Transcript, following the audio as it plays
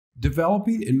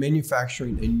Developing and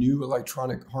manufacturing a new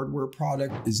electronic hardware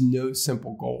product is no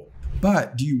simple goal.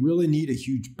 But do you really need a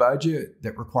huge budget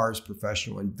that requires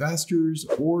professional investors,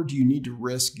 or do you need to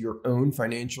risk your own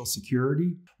financial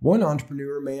security? One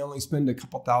entrepreneur may only spend a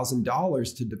couple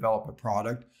 $1,000s to develop a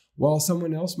product, while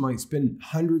someone else might spend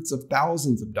hundreds of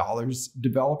thousands of dollars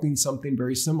developing something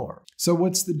very similar. So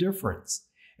what's the difference?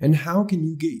 And how can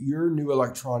you get your new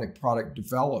electronic product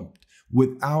developed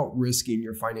without risking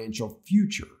your financial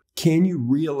future? Can you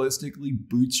realistically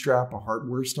bootstrap a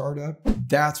hardware startup?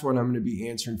 That's what I'm going to be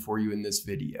answering for you in this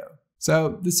video.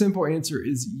 So the simple answer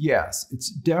is yes, it's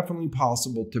definitely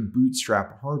possible to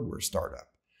bootstrap a hardware startup.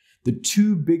 The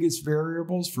two biggest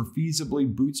variables for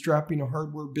feasibly bootstrapping a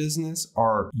hardware business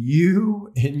are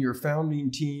you and your founding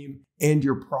team and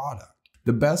your product.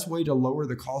 The best way to lower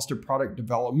the cost of product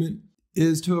development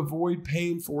is to avoid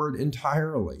paying for it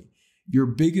entirely. Your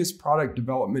biggest product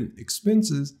development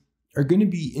expenses are going to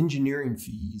be engineering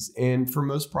fees, and for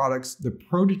most products, the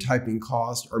prototyping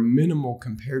costs are minimal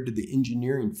compared to the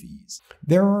engineering fees.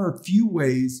 There are a few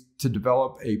ways to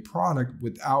develop a product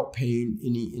without paying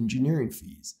any engineering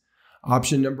fees.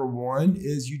 Option number one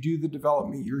is you do the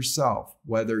development yourself,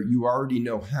 whether you already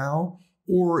know how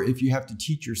or if you have to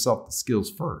teach yourself the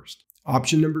skills first.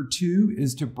 Option number two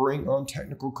is to bring on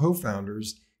technical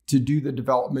co-founders to do the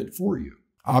development for you.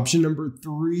 Option number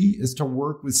three is to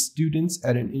work with students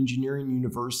at an engineering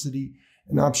university.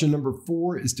 And option number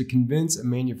four is to convince a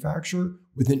manufacturer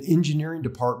with an engineering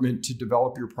department to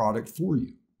develop your product for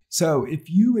you. So if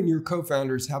you and your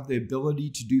co-founders have the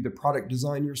ability to do the product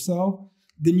design yourself,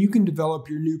 then you can develop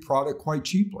your new product quite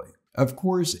cheaply. Of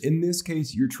course, in this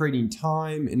case, you're trading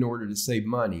time in order to save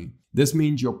money. This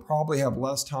means you'll probably have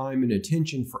less time and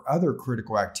attention for other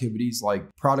critical activities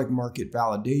like product market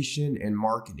validation and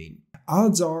marketing.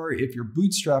 Odds are, if you're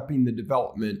bootstrapping the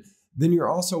development, then you're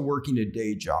also working a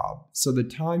day job, so the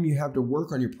time you have to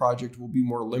work on your project will be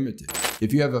more limited.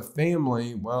 If you have a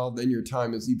family, well, then your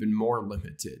time is even more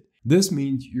limited. This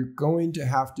means you're going to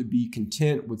have to be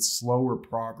content with slower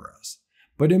progress.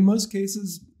 But in most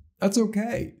cases, that's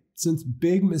okay, since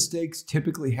big mistakes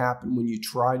typically happen when you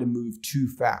try to move too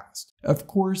fast. Of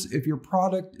course, if your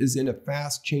product is in a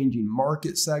fast-changing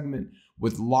market segment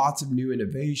with lots of new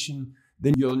innovation,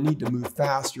 then you'll need to move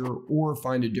faster or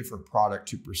find a different product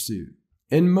to pursue.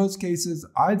 In most cases,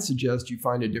 I'd suggest you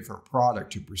find a different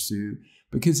product to pursue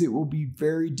because it will be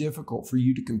very difficult for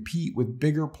you to compete with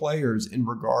bigger players in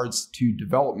regards to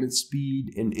development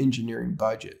speed and engineering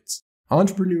budgets.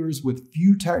 Entrepreneurs with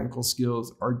few technical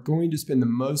skills are going to spend the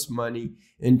most money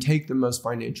and take the most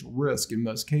financial risk in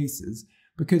most cases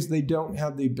because they don't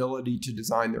have the ability to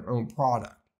design their own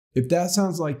product. If that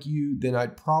sounds like you, then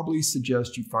I'd probably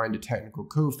suggest you find a technical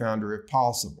co-founder if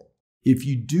possible. If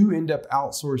you do end up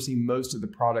outsourcing most of the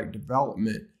product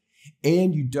development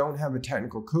and you don't have a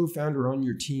technical co-founder on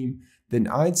your team, then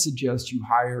I'd suggest you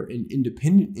hire an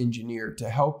independent engineer to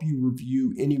help you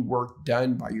review any work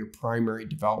done by your primary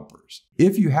developers.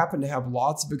 If you happen to have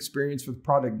lots of experience with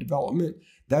product development,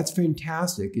 that's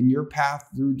fantastic, and your path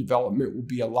through development will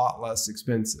be a lot less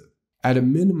expensive. At a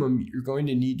minimum, you're going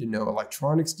to need to know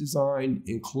electronics design,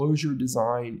 enclosure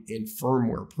design, and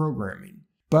firmware programming.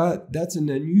 But that's an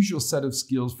unusual set of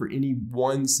skills for any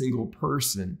one single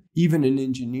person, even an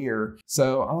engineer.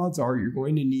 So odds are you're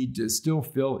going to need to still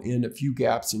fill in a few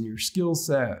gaps in your skill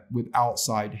set with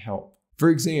outside help.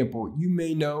 For example, you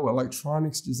may know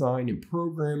electronics design and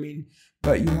programming,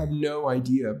 but you have no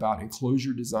idea about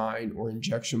enclosure design or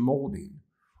injection molding.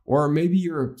 Or maybe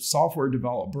you're a software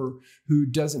developer who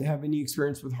doesn't have any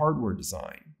experience with hardware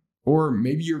design. Or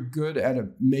maybe you're good at a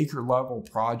maker-level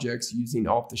projects using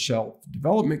off-the-shelf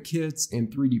development kits and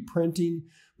 3D printing,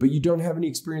 but you don't have any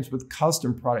experience with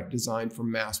custom product design for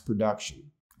mass production.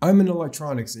 I'm an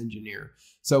electronics engineer,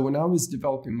 so when I was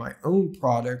developing my own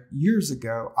product years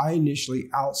ago, I initially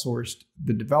outsourced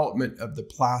the development of the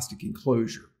plastic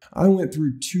enclosure. I went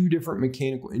through 2 different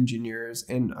mechanical engineers,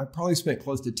 and I probably spent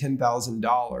close to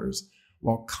 $10,000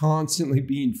 while constantly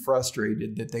being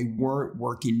frustrated that they weren't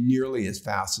working nearly as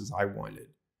fast as I wanted.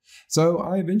 So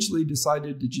I eventually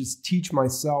decided to just teach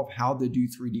myself how to do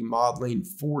 3D modeling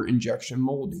for injection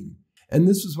molding. And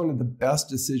this was one of the best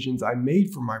decisions I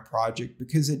made for my project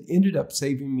because it ended up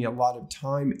saving me a lot of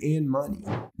time and money.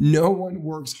 No one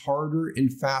works harder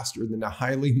and faster than a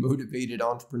highly motivated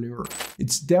entrepreneur.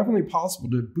 It's definitely possible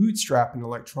to bootstrap an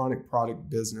electronic product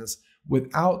business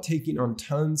without taking on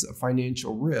tons of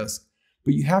financial risk,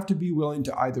 but you have to be willing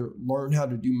to either learn how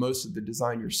to do most of the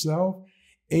design yourself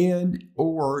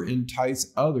or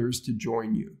entice others to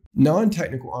join you.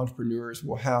 Non-technical entrepreneurs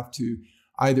will have to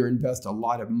either invest a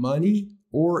lot of money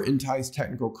or entice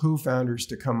technical co-founders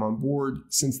to come on board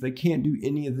since they can't do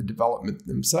any of the development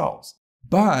themselves.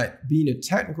 But being a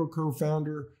technical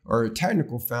co-founder or a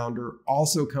technical founder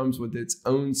also comes with its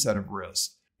own set of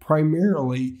risks,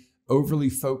 primarily overly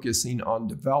focusing on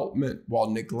development while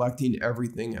neglecting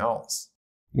everything else.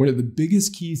 One of the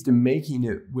biggest keys to making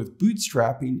it with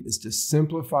bootstrapping is to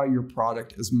simplify your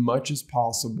product as much as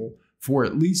possible for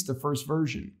at least the first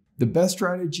version. The best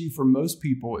strategy for most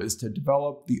people is to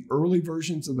develop the early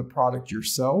versions of the product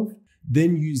yourself,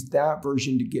 then use that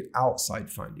version to get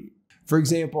outside funding. For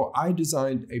example, I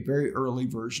designed a very early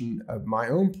version of my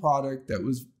own product that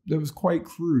was quite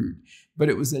crude, but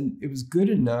it was good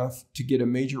enough to get a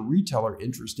major retailer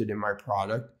interested in my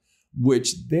product,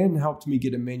 which then helped me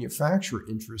get a manufacturer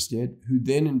interested, who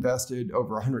then invested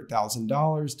over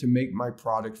 $100,000 to make my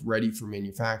product ready for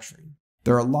manufacturing.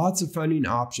 There are lots of funding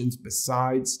options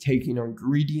besides taking on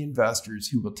greedy investors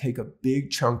who will take a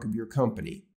big chunk of your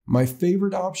company. My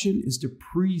favorite option is to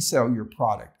pre-sell your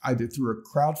product, either through a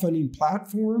crowdfunding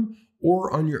platform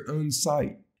or on your own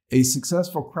site. A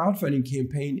successful crowdfunding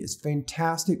campaign is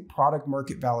fantastic product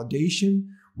market validation,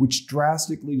 which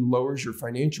drastically lowers your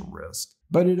financial risk.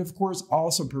 But it of course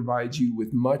also provides you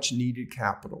with much needed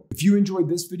capital. If you enjoyed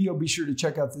this video, be sure to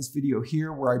check out this video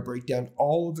here where I break down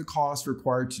all of the costs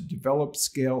required to develop,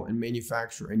 scale, and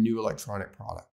manufacture a new electronic product.